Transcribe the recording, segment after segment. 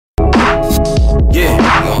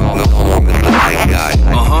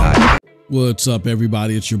What's up,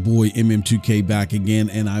 everybody? It's your boy MM2K back again,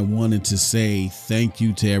 and I wanted to say thank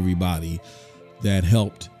you to everybody that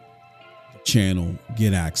helped the channel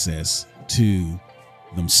get access to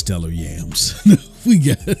them stellar yams. we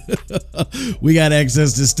got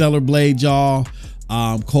access to Stellar Blade, y'all.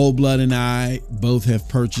 Cold Blood and I both have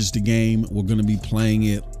purchased the game. We're going to be playing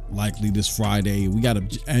it likely this Friday. We got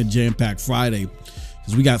a jam-packed Friday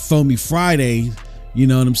because we got Foamy Friday. You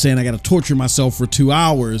know what I'm saying? I got to torture myself for 2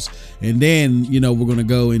 hours. And then, you know, we're going to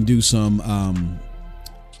go and do some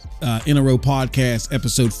in a row podcast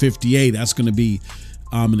episode 58. That's going to be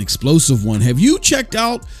an explosive one. Have you checked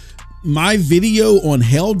out my video on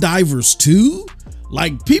Helldivers 2?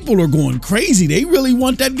 Like, people are going crazy. They really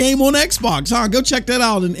want that game on Xbox, huh? Go check that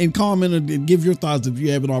out and comment and give your thoughts if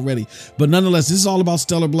you haven't already. But nonetheless, this is all about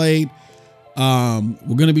Stellar Blade.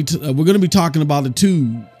 We're gonna be talking about it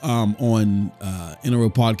too on in a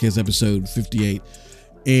row podcast episode 58,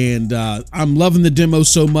 and I'm loving the demo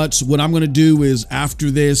so much. What I'm gonna do is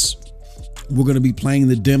after this, we're gonna be playing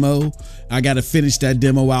the demo. I gotta finish that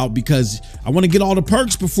demo out because I want to get all the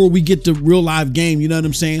perks before we get the real live game. You know what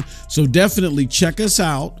I'm saying? So definitely check us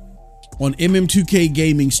out on MM2K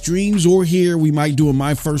Gaming streams or here. We might do a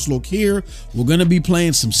My First Look here. We're going to be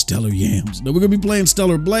playing some Stellar Yams. We're going to be playing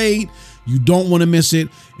Stellar Blade. You don't want to miss it.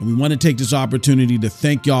 And we want to take this opportunity to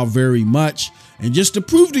thank y'all very much. And just to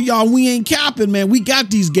prove to y'all we ain't capping, man. We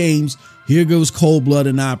got these games. Here goes Cold Blood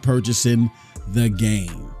and I purchasing the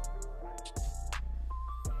game.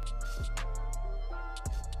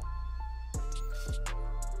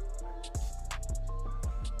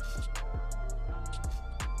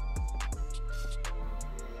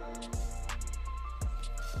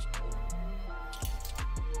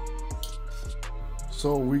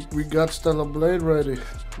 So we got Stellar Blade ready,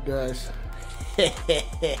 guys.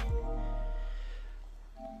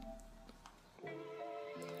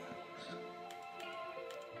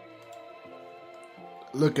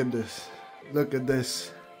 Look at this. Look at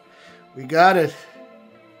this. We got it.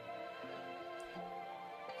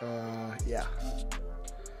 Yeah.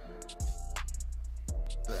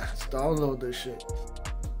 Let's download this shit.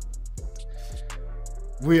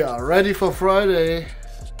 We are ready for Friday.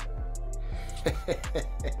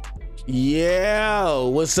 Yeah,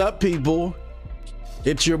 what's up, people?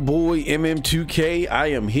 It's your boy MM2K. I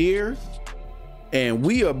am here, and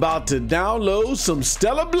we are about to download some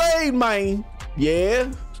Stellar Blade, man.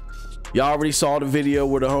 Yeah, y'all already saw the video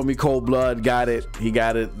where the homie Cold Blood got it. He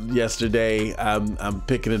got it yesterday. I'm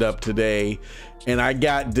picking it up today, and I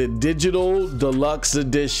got the digital deluxe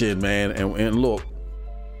edition, man. And look,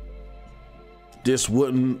 this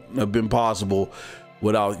wouldn't have been possible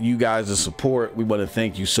without you guys' support. We want to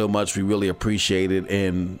thank you so much. We really appreciate it.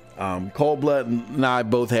 And Cold Blood and I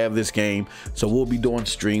both have this game, so we'll be doing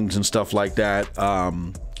streams and stuff like that.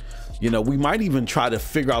 You know, we might even try to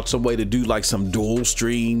figure out some way to do like some dual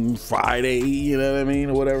stream Friday, you know what I mean,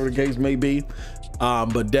 or whatever the case may be.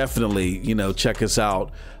 But definitely, you know, check us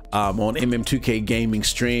out on MM2K Gaming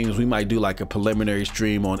streams. We might do like a preliminary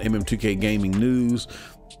stream on MM2K Gaming News.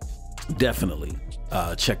 Definitely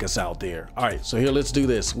check us out there. All right, so here, let's do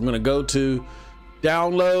this. We're gonna go to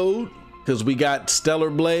download because we got Stellar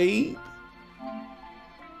Blade.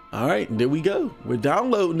 All right, there we go. We're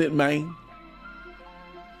downloading it, man.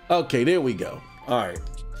 Okay, there we go. All right,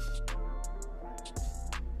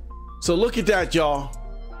 so look at that, y'all.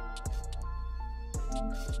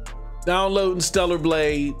 Downloading Stellar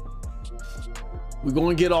Blade. We're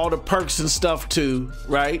gonna get all the perks and stuff too,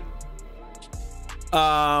 right?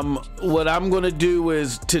 What I'm gonna do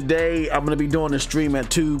is today I'm gonna be doing a stream at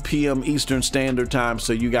 2 p.m. Eastern Standard Time,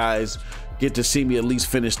 so you guys get to see me at least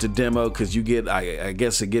finish the demo, because you get, I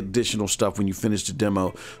guess, get additional stuff when you finish the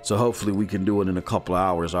demo. So hopefully we can do it in a couple of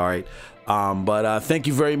hours. All right, but thank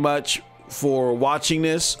you very much for watching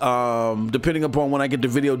this. Depending upon when I get the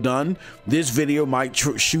video done, this video might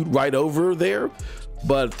shoot right over there,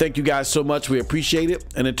 but thank you guys so much. We appreciate it,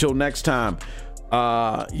 and until next time,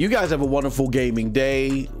 you guys have a wonderful gaming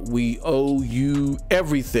day. We owe you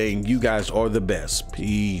everything. You guys are the best.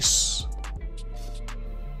 Peace.